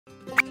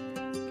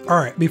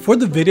Alright, before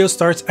the video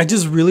starts, I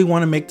just really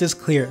want to make this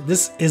clear.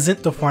 This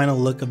isn't the final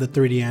look of the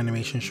 3D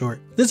animation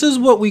short. This is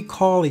what we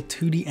call a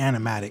 2D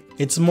animatic.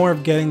 It's more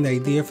of getting the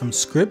idea from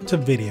script to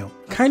video,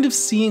 kind of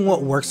seeing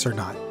what works or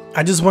not.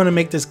 I just want to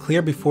make this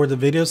clear before the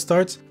video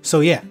starts,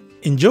 so yeah,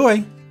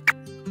 enjoy!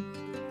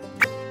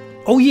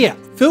 Oh yeah,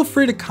 feel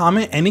free to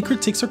comment any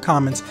critiques or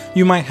comments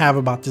you might have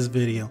about this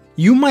video.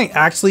 You might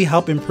actually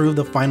help improve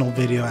the final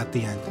video at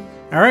the end.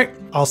 Alright,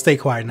 I'll stay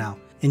quiet now.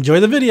 Enjoy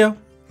the video,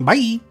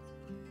 bye!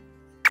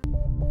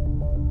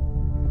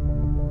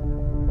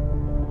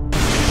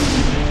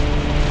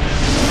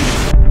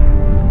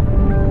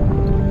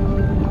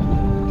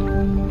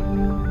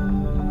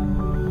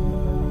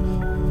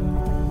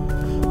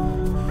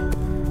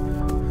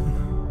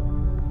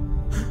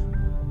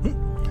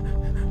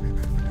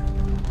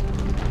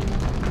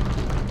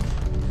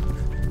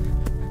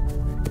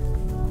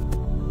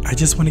 I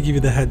just want to give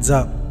you the heads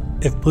up.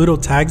 If Pluto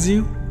tags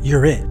you,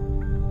 you're it.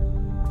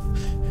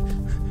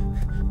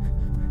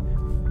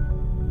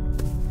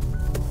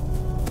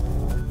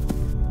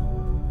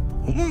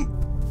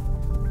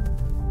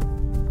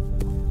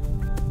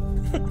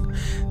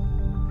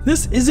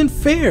 This isn't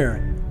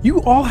fair.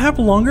 You all have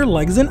longer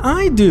legs than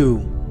I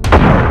do.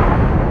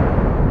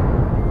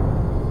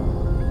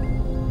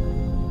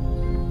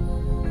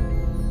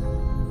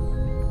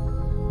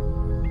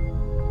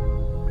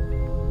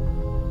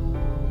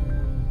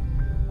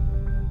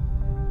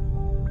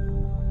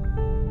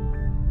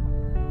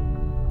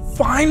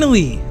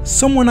 Finally,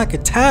 someone I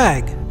could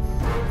tag.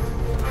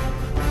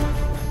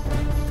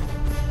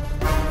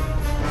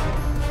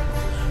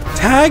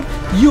 Tag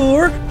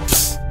your...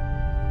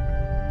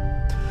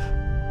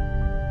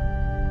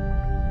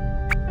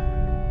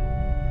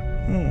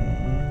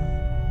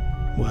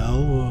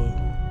 Well,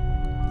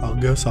 I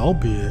guess I'll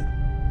be it.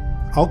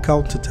 I'll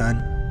count to 10.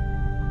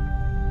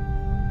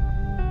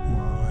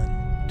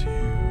 1, 2, 3,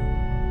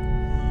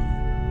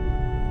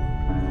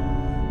 4,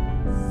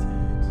 5,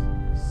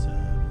 6, 7,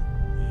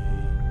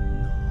 8,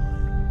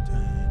 9,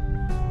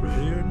 10.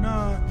 Ready or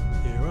not,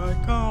 here I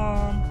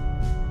come.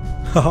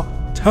 Haha,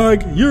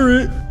 tag, you're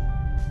it.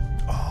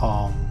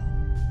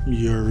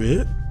 You're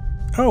it?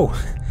 Oh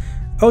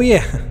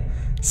yeah.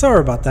 Sorry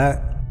about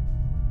that.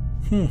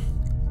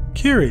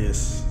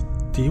 Curious.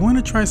 Do you want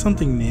to try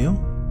something new?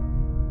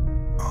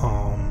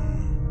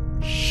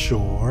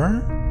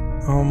 Sure.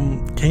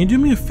 Can you do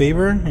me a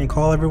favor and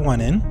call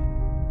everyone in?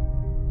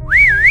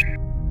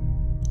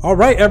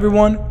 Alright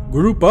everyone,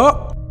 group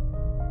up!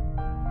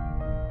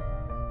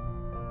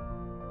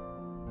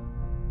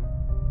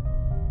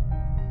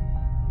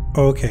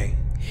 Okay,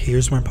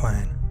 here's my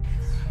plan.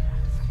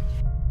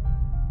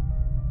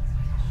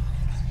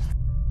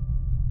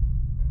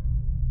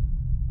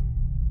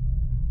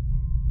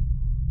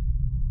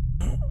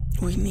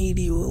 We need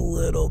you a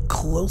little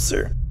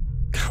closer.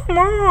 Come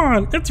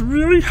on, it's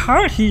really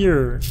hot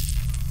here.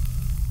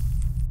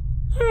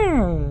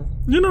 You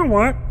know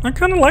what? I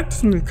kind of like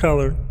this new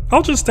color.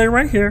 I'll just stay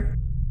right here.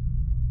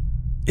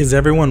 Is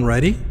everyone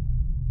ready?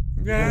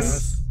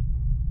 Yes.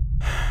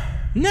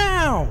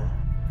 Now!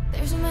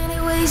 There's so many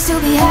ways to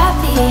be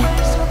happy.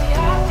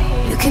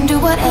 You can do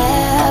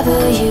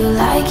whatever you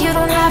like. You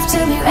don't have to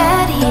be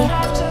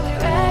ready.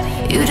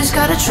 You just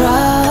gotta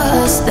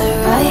trust the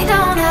right.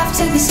 Don't have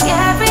to be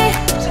scary.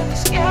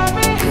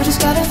 You just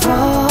gotta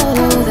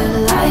follow the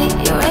light.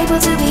 You're able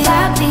to be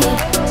happy.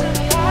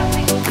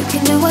 You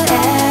can do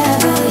whatever